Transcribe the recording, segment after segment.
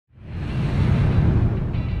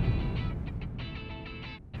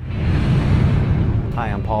Hi,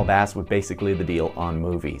 I'm Paul Bass with Basically the Deal on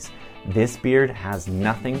Movies. This beard has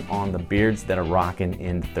nothing on the beards that are rocking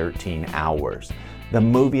in 13 hours. The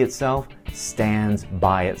movie itself stands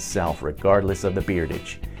by itself regardless of the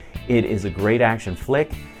beardage. It is a great action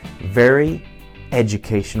flick, very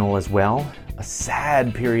educational as well. A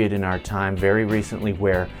sad period in our time very recently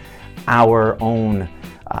where our own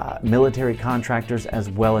military contractors as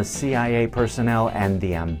well as CIA personnel and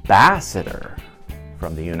the ambassador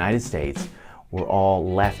from the United States were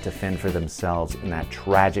all left to fend for themselves in that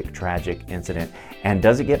tragic incident. And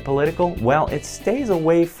does it get political? Well, it stays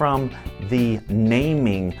away from the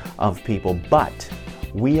naming of people, but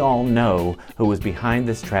we all know who was behind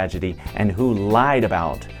this tragedy and who lied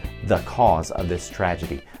about the cause of this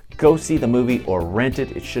tragedy. Go see the movie or rent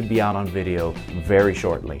it. It should be out on video very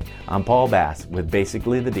shortly. I'm Paul Bass with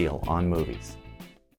Basically the Deal on Movies.